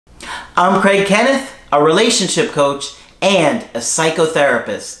I'm Kenneth, a relationship coach and a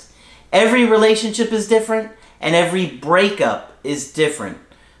psychotherapist. Every relationship is different and every breakup is different.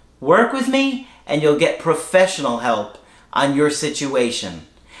 Work with me and you'll get professional help on your situation.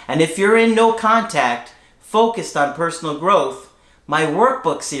 And if you're in no contact, focused on personal growth, my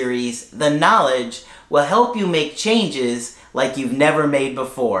workbook series, The Knowledge, will help you make changes like you've never made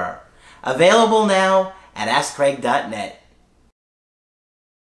before. Available now at AskCraig.net.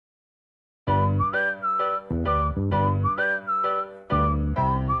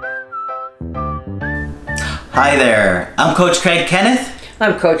 Hi there, I'm Coach Craig Kenneth.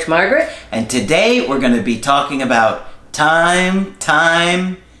 I'm Coach Margaret. And today we're going to be talking about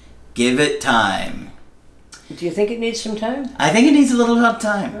time, give it time. Do you think it needs some time? I think it needs a little of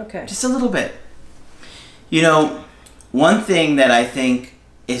time. Okay. Just a little bit. You know, one thing that I think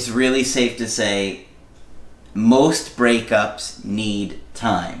is really safe to say, most breakups need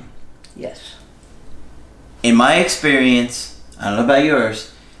time. Yes. In my experience, I don't know about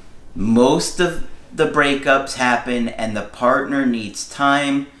yours, most of the breakups happen and the partner needs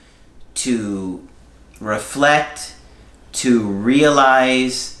time to reflect, to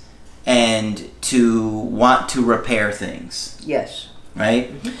realize, and to want to repair things. Yes.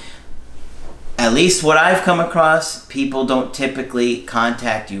 Right? Mm-hmm. At least what I've come across, people don't typically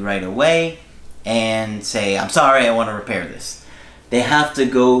contact you right away and say, I'm sorry, I want to repair this. They have to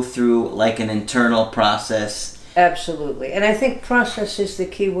go through like an internal process. Absolutely. And I think process is the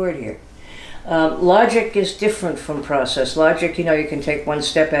key word here. Logic is different from process. Logic, you can take one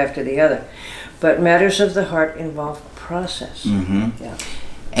step after the other. But matters of the heart involve process. Mm-hmm. Yeah.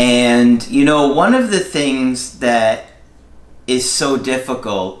 And, one of the things that is so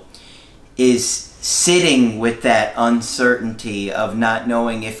difficult is sitting with that uncertainty of not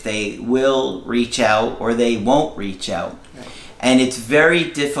knowing if they will reach out or they won't reach out. Right. And it's very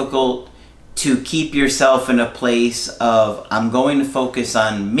difficult to keep yourself in a place of, I'm going to focus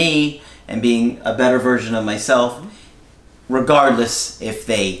on me and being a better version of myself, regardless if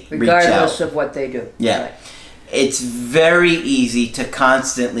they reach out. Regardless of what they do. Yeah. Right. It's very easy to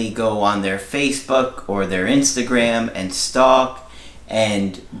constantly go on their Facebook or their Instagram and stalk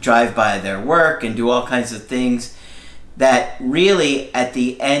and drive by their work and do all kinds of things that really at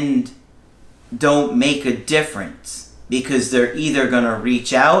the end don't make a difference because they're either going to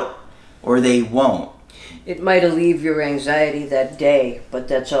reach out or they won't. It might alleviate your anxiety that day, but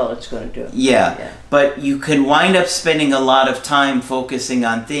that's all it's going to do. Yeah, but you can wind up spending a lot of time focusing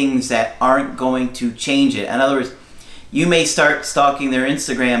on things that aren't going to change it. In other words, you may start stalking their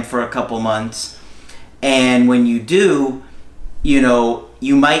Instagram for a couple months, and when you do,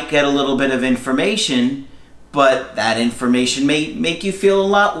 you might get a little bit of information, but that information may make you feel a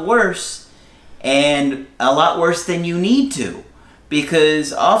lot worse, and a lot worse than you need to.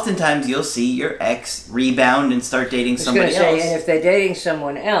 Because oftentimes you'll see your ex rebound and start dating somebody else. And if they're dating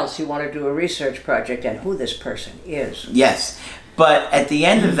someone else, you want to do a research project on who this person is. Yes. But at the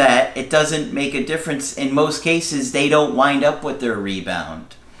end of that, it doesn't make a difference. In most cases, they don't wind up with their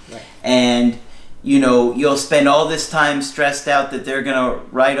rebound. Right. And, you'll spend all this time stressed out that they're going to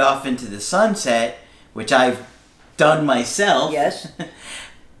ride off into the sunset, which I've done myself. Yes.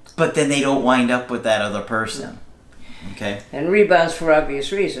 But then they don't wind up with that other person. No. Okay. And rebounds, for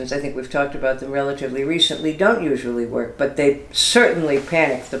obvious reasons, I think we've talked about them relatively recently, don't usually work, but they certainly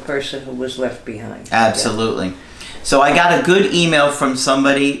panic the person who was left behind. Absolutely. Yeah. So I got a good email from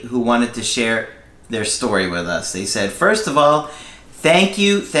somebody who wanted to share their story with us. They said, first of all, thank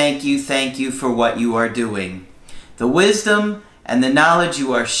you for what you are doing. The wisdom and the knowledge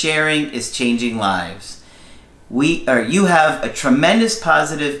you are sharing is changing lives. You have a tremendous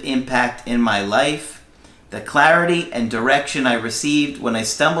positive impact in my life. The clarity and direction I received when I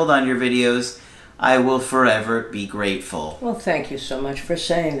stumbled on your videos, I will forever be grateful. Well, thank you so much for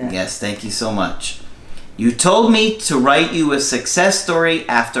saying that. Yes, thank you so much. You told me to write you a success story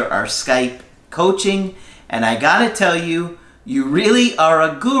after our Skype coaching, and I gotta tell you, you really are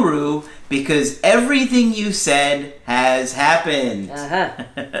a guru because everything you said has happened.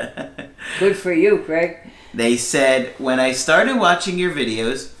 Uh-huh. Good for you, Craig. They said, when I started watching your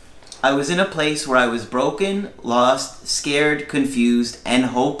videos, I was in a place where I was broken, lost, scared, confused, and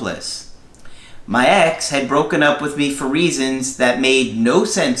hopeless. My ex had broken up with me for reasons that made no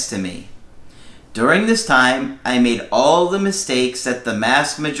sense to me. During this time, I made all the mistakes that the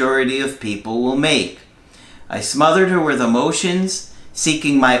vast majority of people will make. I smothered her with emotions,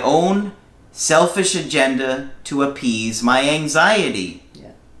 seeking my own selfish agenda to appease my anxiety.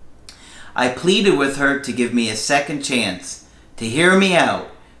 Yeah. I pleaded with her to give me a second chance, to hear me out,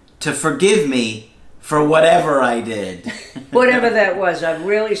 to forgive me for whatever I did. Whatever that was, I'm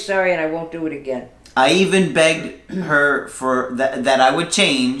really sorry and I won't do it again. I even begged her for that I would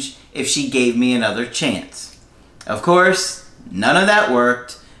change if she gave me another chance. Of course, none of that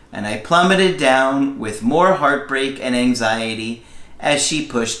worked, and I plummeted down with more heartbreak and anxiety as she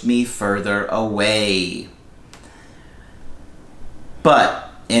pushed me further away. But,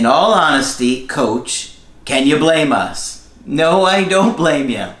 in all honesty, Coach, can you blame us? No, I don't blame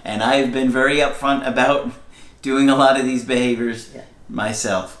you. And I've been very upfront about doing a lot of these behaviors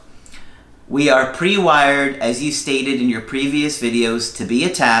myself. We are pre-wired, as you stated in your previous videos, to be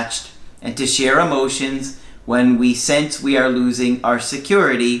attached and to share emotions. When we sense we are losing our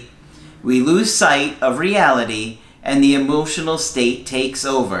security, we lose sight of reality and the emotional state takes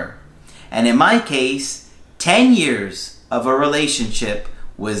over. And in my case, 10 years of a relationship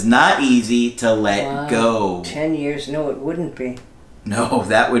was not easy to let go. 10 years? No, it wouldn't be. No,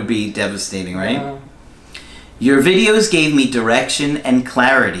 that would be devastating, right? Your videos gave me direction and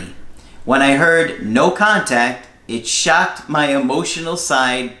clarity. When I heard no contact, it shocked my emotional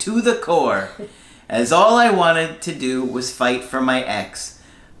side to the core, as all I wanted to do was fight for my ex,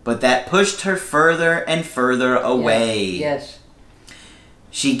 but that pushed her further and further away. Yes.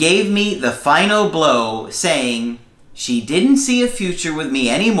 She gave me the final blow, saying she didn't see a future with me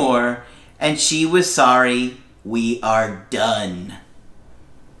anymore, and she was sorry. We are done.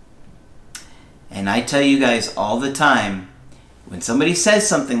 And I tell you guys all the time, when somebody says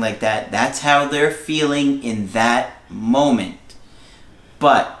something like that, that's how they're feeling in that moment.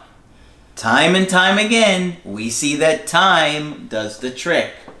 But time and time again, we see that time does the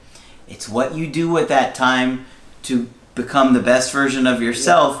trick. It's what you do with that time to become the best version of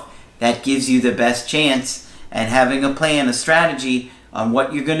yourself that gives you the best chance, and having a plan, a strategy on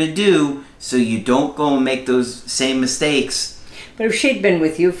what you're going to do so you don't go and make those same mistakes. But if she'd been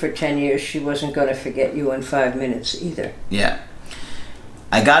with you for 10 years, she wasn't going to forget you in 5 minutes either. Yeah.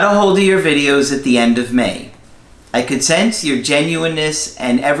 I got a hold of your videos at the end of May. I could sense your genuineness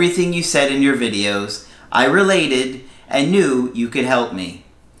and everything you said in your videos. I related and knew you could help me.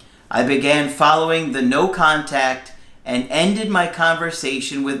 I began following the no contact and ended my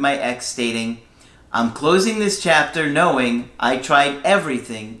conversation with my ex stating, I'm closing this chapter knowing I tried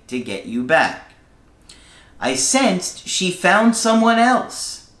everything to get you back. I sensed she found someone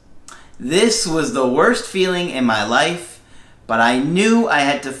else. This was the worst feeling in my life, but I knew I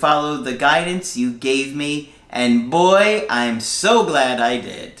had to follow the guidance you gave me, and boy, I'm so glad I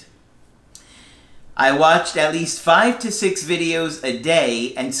did. I watched at least 5 to 6 videos a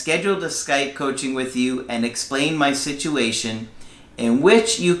day and scheduled a Skype coaching with you and explained my situation, in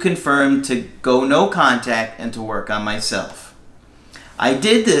which you confirmed to go no contact and to work on myself. I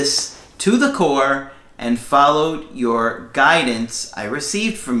did this to the core and followed your guidance I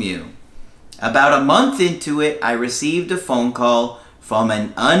received from you. About a month into it, I received a phone call from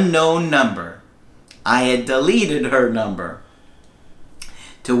an unknown number. I had deleted her number,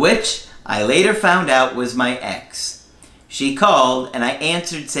 to which I later found out was my ex. She called and I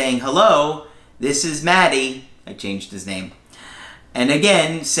answered saying, hello, this is Maddie. I changed his name. And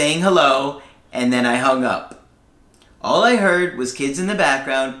again, saying hello, and then I hung up. All I heard was kids in the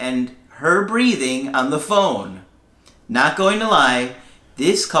background and her breathing on the phone. Not going to lie,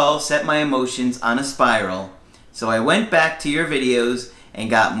 this call set my emotions on a spiral, so I went back to your videos and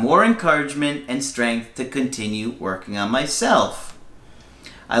got more encouragement and strength to continue working on myself.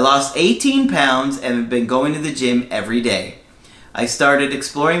 I lost 18 pounds and have been going to the gym every day. I started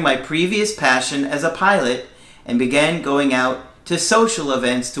exploring my previous passion as a pilot and began going out to social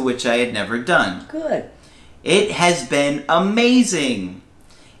events to which I had never done. Good. It has been amazing.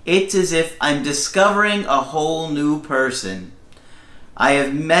 It's as if I'm discovering a whole new person. I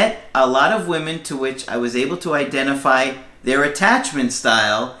have met a lot of women to which I was able to identify their attachment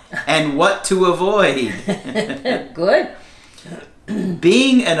style and what to avoid. Good.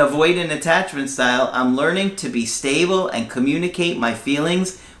 Being an avoidant attachment style, I'm learning to be stable and communicate my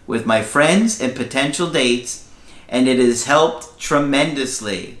feelings with my friends and potential dates, and it has helped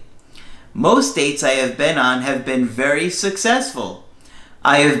tremendously. Most dates I have been on have been very successful.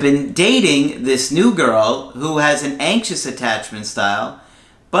 I have been dating this new girl who has an anxious attachment style,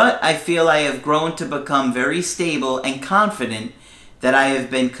 but I feel I have grown to become very stable and confident that I have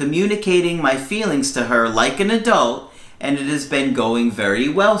been communicating my feelings to her like an adult, and it has been going very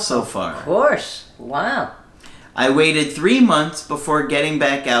well so far. Of course. Wow. I waited 3 months before getting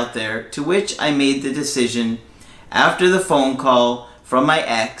back out there, to which I made the decision, after the phone call from my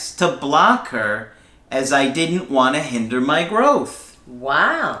ex, to block her as I didn't want to hinder my growth.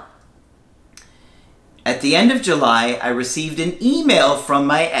 Wow. At the end of July, I received an email from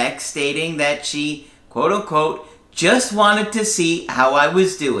my ex stating that she quote unquote, just wanted to see how I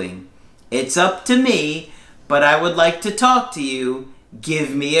was doing. It's up to me, but I would like to talk to you.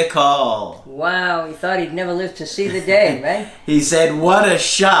 Give me a call. Wow, he thought he'd never live to see the day, right? He said, what a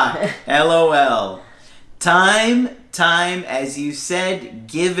shock. LOL. Time, as you said,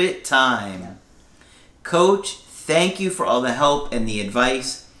 give it time. Coach, thank you for all the help and the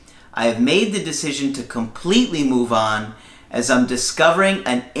advice. I have made the decision to completely move on as I'm discovering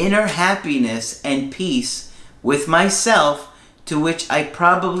an inner happiness and peace with myself to which I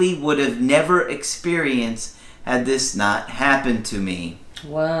probably would have never experienced had this not happened to me.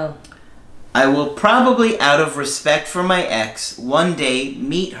 Wow. I will probably, out of respect for my ex, one day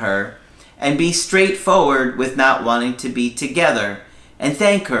meet her and be straightforward with not wanting to be together and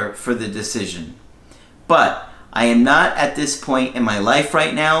thank her for the decision. But I am not at this point in my life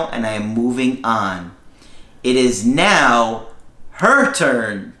right now, and I am moving on. It is now her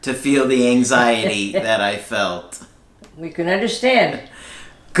turn to feel the anxiety that I felt. We can understand.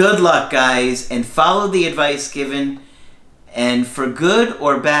 Good luck, guys, and follow the advice given. And for good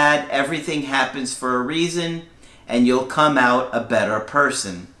or bad, everything happens for a reason, and you'll come out a better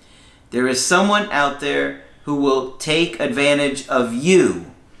person. There is someone out there who will take advantage of you.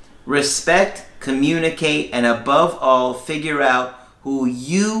 Respect, communicate, and above all, figure out who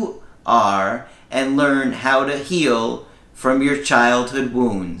you are and learn how to heal from your childhood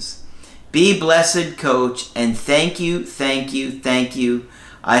wounds. Be blessed, Coach, and thank you, thank you, thank you.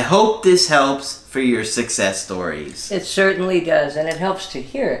 I hope this helps for your success stories. It certainly does, and it helps to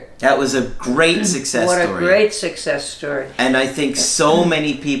hear it. That was a great success story. What a great success story. And I think so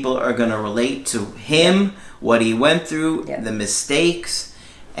many people are going to relate to him, what he went through, the mistakes,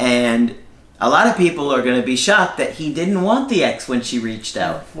 and a lot of people are going to be shocked that he didn't want the ex when she reached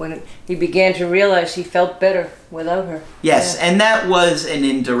out. When he began to realize he felt better without her. Yes, and that was an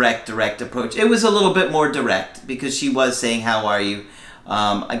indirect, direct approach. It was a little bit more direct because she was saying, how are you?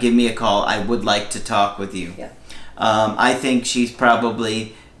 Give me a call. I would like to talk with you. Yeah. I think she's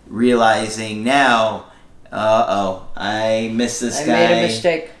probably realizing now, I missed this guy. I made a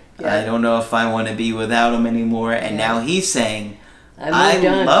mistake. Yeah. I don't know if I want to be without him anymore. And now he's saying, I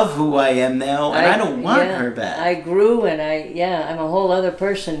love who I am now, and I don't want her back. I grew, and I'm a whole other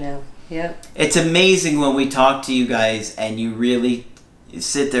person now. Yeah. It's amazing when we talk to you guys, and you really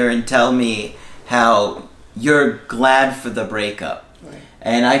sit there and tell me how you're glad for the breakup. Right.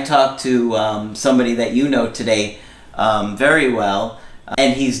 And I talked to somebody that you know today very well,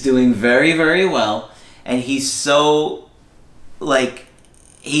 and he's doing very, very well, and he's so,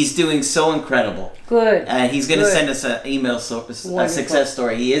 he's doing so incredible. Good. And he's going to send us an email, a success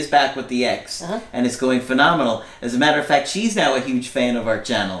story. He is back with the ex, and it's going phenomenal. As a matter of fact, she's now a huge fan of our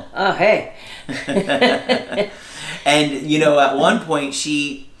channel. Oh, hey. And, at one point,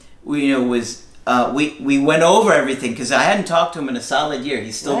 she, was... we went over everything because I hadn't talked to him in a solid year.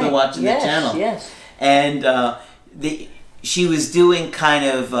 He's still been watching the channel. Yes. And she was doing kind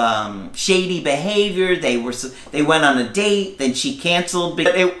of shady behavior. They went on a date, then she canceled.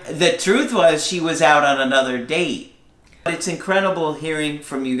 But the truth was she was out on another date. It's incredible hearing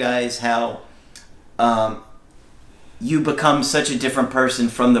from you guys how you become such a different person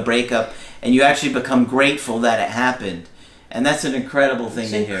from the breakup, and you actually become grateful that it happened. And that's an incredible thing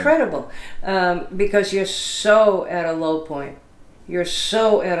to hear. It's incredible because you're so at a low point. You're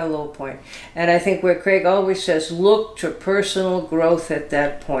so at a low point. And I think where Craig always says, look to personal growth at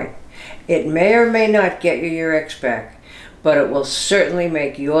that point. It may or may not get you your ex back, but it will certainly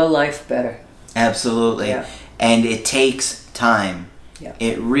make your life better. Absolutely. Yeah. And it takes time. Yeah.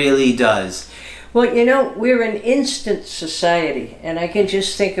 It really does. Well, we're an instant society, and I can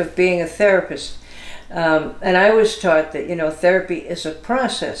just think of being a therapist. And I was taught that, therapy is a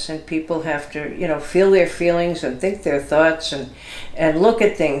process, and people have to, feel their feelings and think their thoughts and look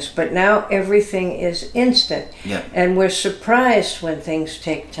at things. But now everything is instant. Yeah. And we're surprised when things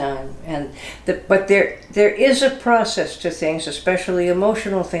take time. But there is a process to things, especially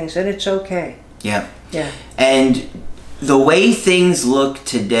emotional things, and it's okay. Yeah. Yeah. And the way things look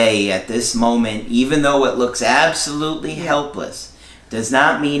today at this moment, even though it looks absolutely helpless, does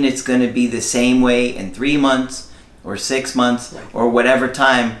not mean it's going to be the same way in 3 months or 6 months or whatever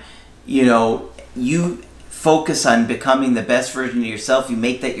time. You focus on becoming the best version of yourself. You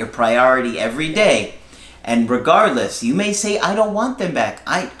make that your priority every day. And regardless, you may say, I don't want them back.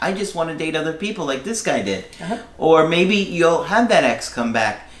 I just want to date other people like this guy did. Or maybe you'll have that ex come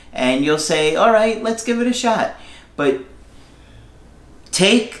back and you'll say, all right, let's give it a shot. But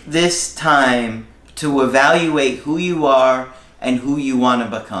take this time to evaluate who you are and who you want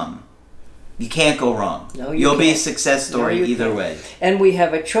to become. You can't go wrong. No, You'll be a can't. success story No, you either can't. way. And we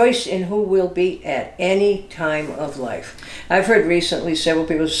have a choice in who we'll be at any time of life. I've heard recently several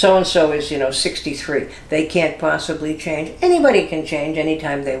people, so-and-so is, 63. They can't possibly change. Anybody can change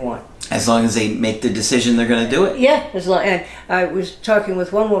anytime they want. As long as they make the decision they're going to do it. Yeah, and I was talking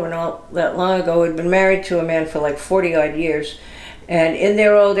with one woman not that long ago who had been married to a man for like 40-odd years. And in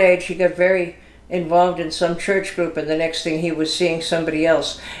their old age, she got very involved in some church group, and the next thing he was seeing somebody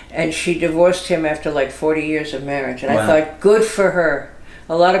else, and she divorced him after like 40 years of marriage. And Wow. I thought, good for her.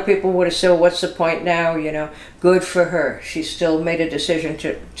 A lot of people would have said, well, what's the point now? Good for her. She still made a decision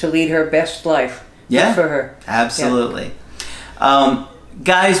to lead her best life. Yeah, Good for her. Absolutely. Yeah.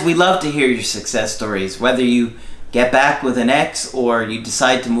 Guys, we love to hear your success stories, whether you get back with an ex or you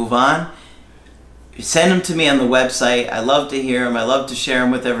decide to move on. Send them to me on the website. I love to hear them. I love to share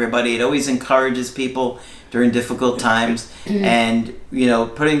them with everybody. It always encourages people during difficult times. And,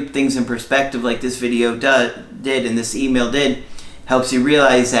 putting things in perspective like this video did and this email did helps you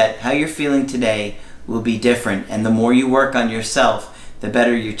realize that how you're feeling today will be different. And the more you work on yourself, the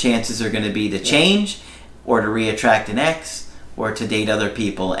better your chances are going to be to change or to re-attract an ex or to date other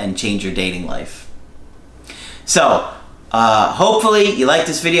people and change your dating life. So, hopefully you like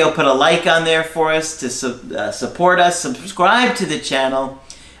this video. Put a like on there for us to support us. Subscribe to the channel.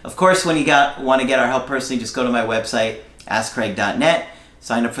 Of course, when you want to get our help personally, just go to my website, askcraig.net.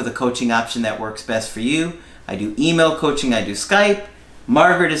 Sign up for the coaching option that works best for you. I do email coaching. I do Skype.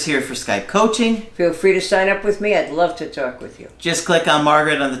 Margaret is here for Skype coaching. Feel free to sign up with me. I'd love to talk with you. Just click on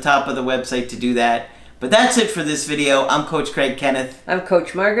Margaret on the top of the website to do that. But that's it for this video. I'm Coach Craig Kenneth. I'm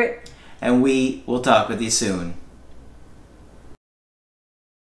Coach Margaret. And we will talk with you soon.